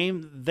to the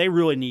game, they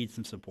really need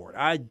some support.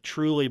 I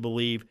truly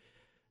believe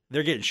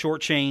they're getting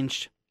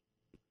shortchanged.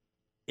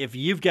 If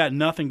you've got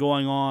nothing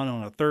going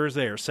on a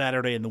Thursday or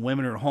Saturday and the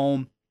women are at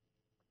home,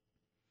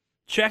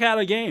 check out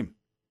a game.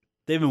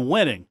 They've been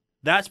winning.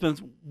 That's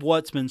been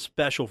what's been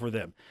special for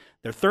them.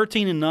 They're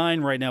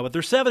 13-9 right now, but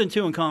they're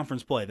 7-2 in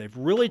conference play. They've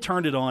really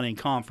turned it on in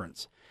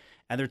conference.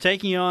 And they're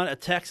taking on a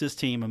Texas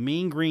team, a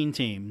Mean Green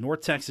team,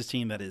 North Texas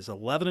team that is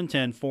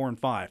 11-10,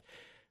 4-5.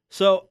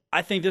 So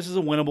I think this is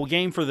a winnable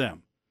game for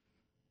them.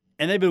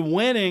 And they've been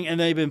winning, and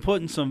they've been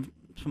putting some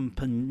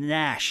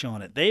panache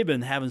on it. They've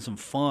been having some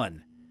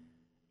fun.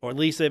 Or at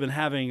least they've been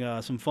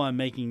having some fun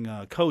making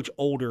Coach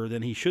older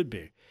than he should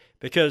be.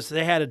 Because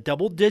they had a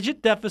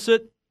double-digit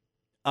deficit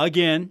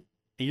again,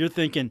 and you're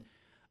thinking,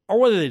 or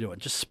what are they doing?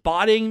 Just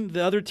spotting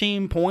the other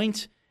team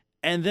points?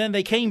 And then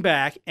they came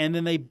back, and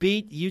then they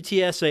beat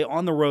UTSA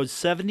on the road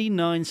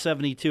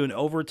 79-72 in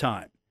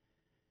overtime.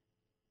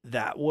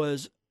 That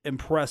was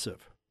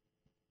impressive.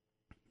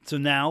 So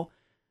now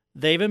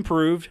they've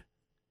improved.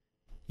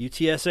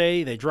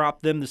 UTSA, they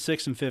dropped them to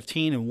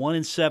 6-15 and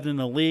 1-7 in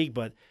the league,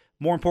 but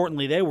more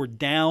importantly, they were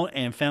down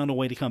and found a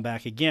way to come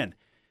back again.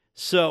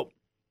 So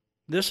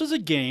this is a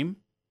game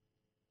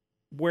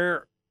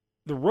where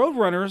the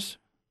Roadrunners,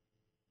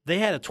 they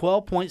had a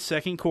 12-point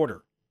second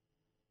quarter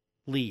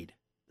lead.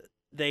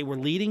 They were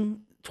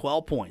leading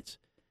 12 points.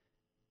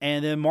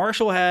 And then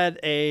Marshall had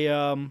they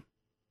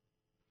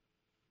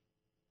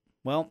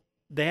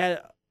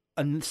had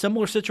a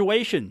similar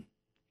situation.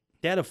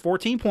 They had a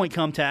 14-point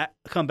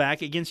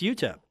comeback against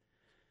UTEP.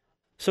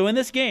 So in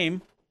this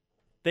game,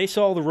 they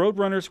saw the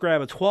Roadrunners grab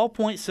a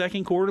 12-point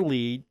second quarter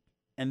lead,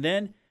 and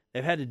then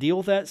They've had to deal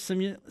with that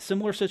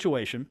similar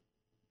situation.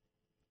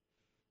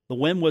 The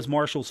win was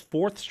Marshall's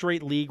fourth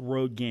straight league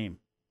road game,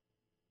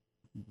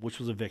 which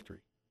was a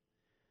victory.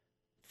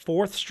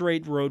 Fourth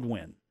straight road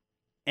win.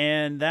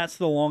 And that's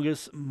the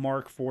longest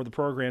mark for the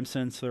program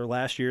since their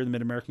last year in the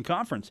Mid-American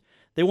Conference.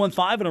 They won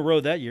 5 in a row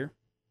that year.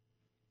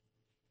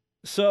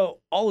 So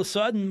all of a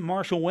sudden,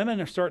 Marshall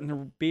women are starting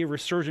to be a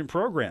resurgent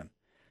program.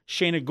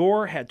 Shayna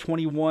Gore had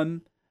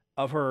 21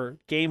 of her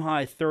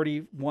game-high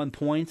 31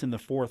 points in the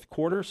fourth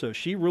quarter, so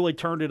she really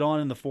turned it on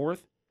in the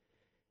fourth.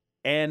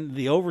 And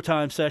the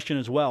overtime session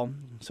as well.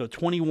 So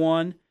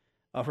 21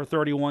 of her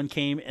 31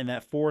 came in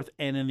that fourth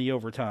and in the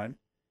overtime.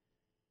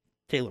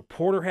 Taylor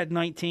Porter had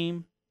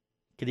 19.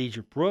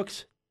 Khadijah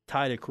Brooks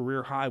tied a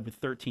career high with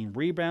 13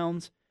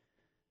 rebounds.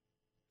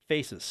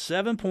 Faced a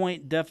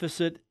 7-point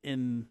deficit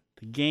in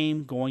the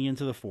game going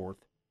into the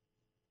fourth.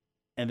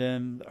 And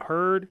then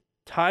Herd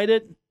tied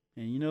it,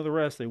 and you know the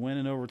rest. They win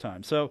in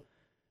overtime. So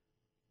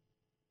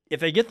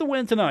if they get the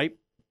win tonight,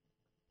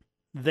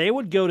 they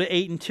would go to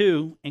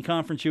 8-2 in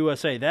Conference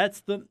USA.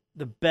 That's the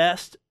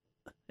best,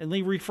 and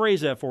let me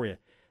rephrase that for you.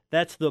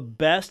 That's the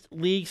best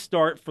league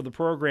start for the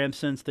program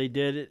since they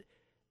did it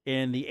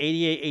in the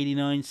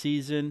 88-89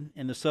 season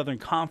in the Southern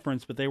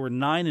Conference, but they were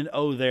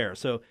 9-0 there.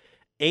 So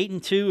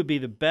 8-2 would be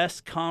the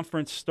best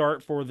conference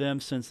start for them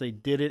since they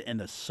did it in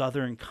the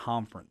Southern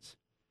Conference.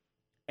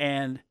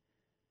 And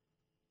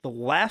the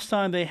last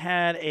time they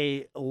had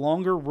a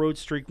longer road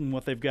streak than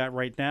what they've got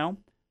right now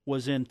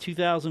was in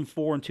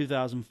 2004 and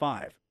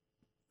 2005,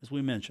 as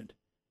we mentioned.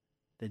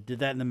 They did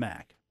that in the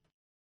MAC.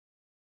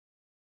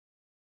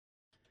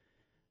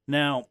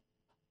 Now,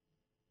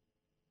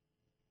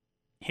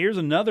 here's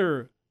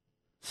another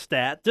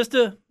stat, just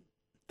to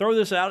throw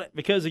this out,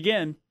 because,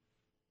 again,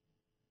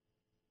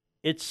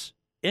 it's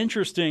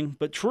interesting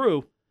but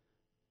true.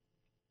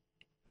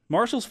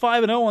 Marshall's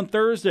 5-0 on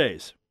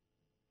Thursdays.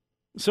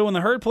 So when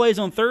the Herd plays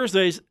on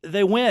Thursdays,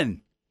 they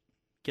win.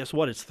 Guess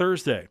what? It's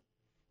Thursday.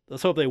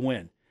 Let's hope they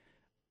win.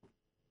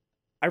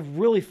 I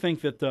really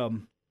think that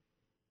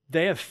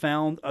they have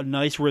found a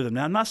nice rhythm.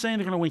 Now, I'm not saying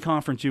they're going to win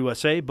Conference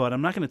USA, but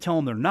I'm not going to tell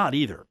them they're not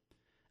either.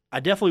 I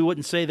definitely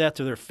wouldn't say that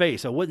to their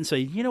face. I wouldn't say,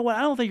 you know what,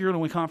 I don't think you're going to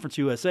win Conference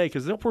USA,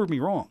 because they'll prove me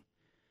wrong.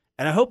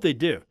 And I hope they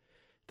do.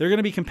 They're going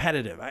to be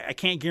competitive. I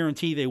can't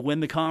guarantee they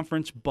win the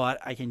conference, but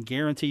I can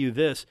guarantee you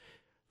this.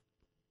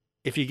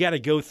 If you got to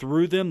go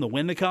through them to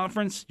win the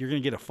conference, you're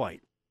going to get a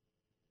fight.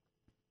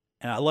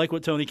 And I like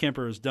what Tony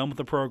Kemper has done with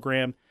the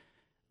program.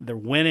 They're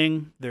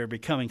winning. They're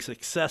becoming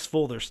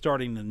successful. They're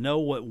starting to know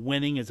what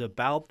winning is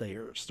about. They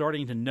are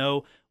starting to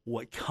know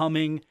what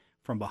coming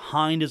from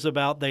behind is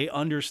about. They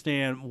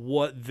understand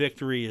what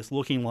victory is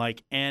looking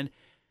like, and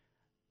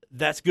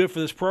that's good for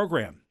this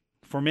program.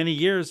 For many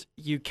years,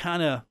 you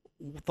kind of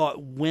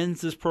thought,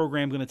 when's this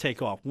program going to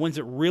take off? When's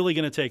it really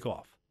going to take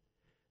off?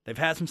 They've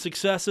had some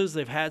successes.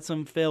 They've had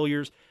some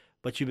failures,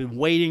 but you've been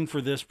waiting for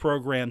this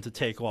program to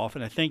take off,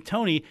 and I think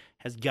Tony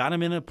has got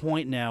them in a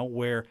point now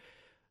where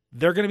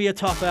they're going to be a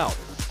tough out.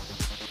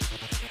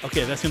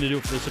 Okay, that's going to do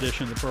it for this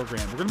edition of the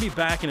program. We're going to be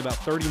back in about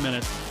 30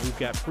 minutes. We've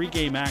got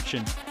pregame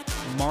action.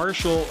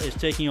 Marshall is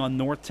taking on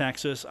North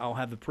Texas. I'll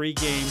have the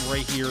pregame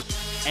right here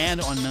and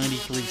on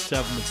 93.7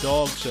 The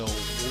Dog. So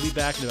we'll be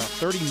back in about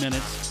 30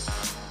 minutes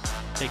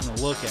taking a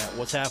look at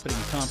what's happening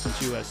in Conference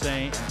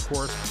USA and, of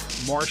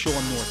course, Marshall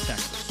and North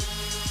Texas.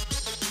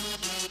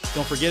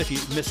 Don't forget, if you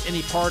missed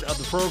any part of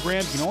the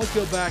program, you can always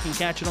go back and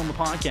catch it on the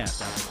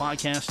podcast. Apple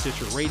Podcast,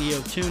 Stitcher Radio,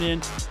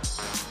 TuneIn,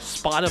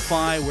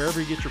 Spotify,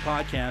 wherever you get your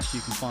podcasts,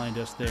 you can find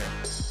us there.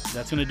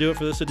 That's going to do it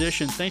for this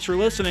edition. Thanks for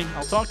listening.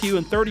 I'll talk to you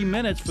in 30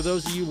 minutes for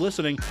those of you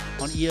listening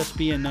on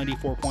ESPN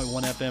 94.1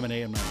 FM and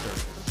AM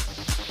 930.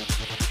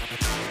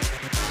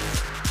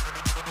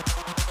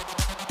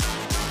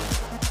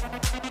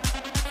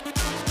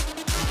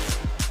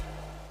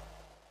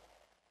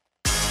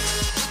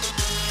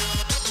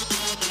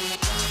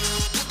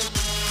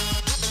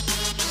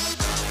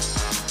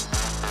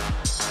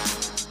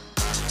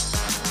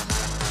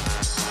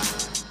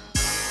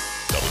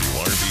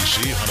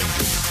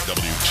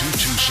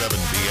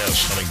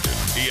 W227BS Huntington,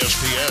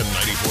 ESPN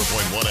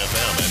 94.1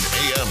 FM and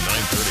AM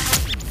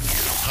 930.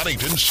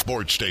 Huntington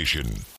Sports Station.